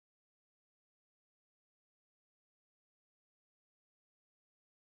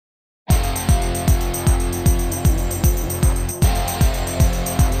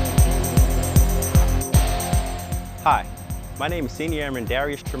My name is Senior Airman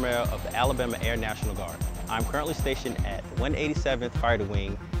Darius Trammell of the Alabama Air National Guard. I'm currently stationed at 187th Fighter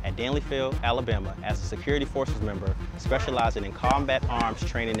Wing at Danley Field, Alabama as a Security Forces member specializing in combat arms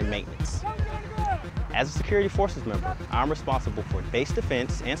training and maintenance. As a Security Forces member, I'm responsible for base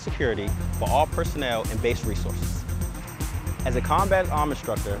defense and security for all personnel and base resources. As a combat arms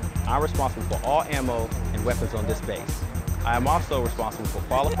instructor, I'm responsible for all ammo and weapons on this base. I am also responsible for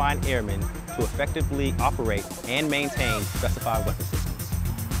qualifying airmen to effectively operate and maintain specified weapon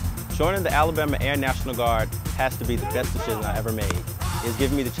systems. Joining the Alabama Air National Guard has to be the best decision I ever made. It's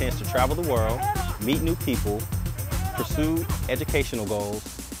given me the chance to travel the world, meet new people, pursue educational goals,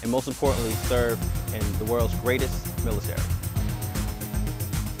 and most importantly, serve in the world's greatest military.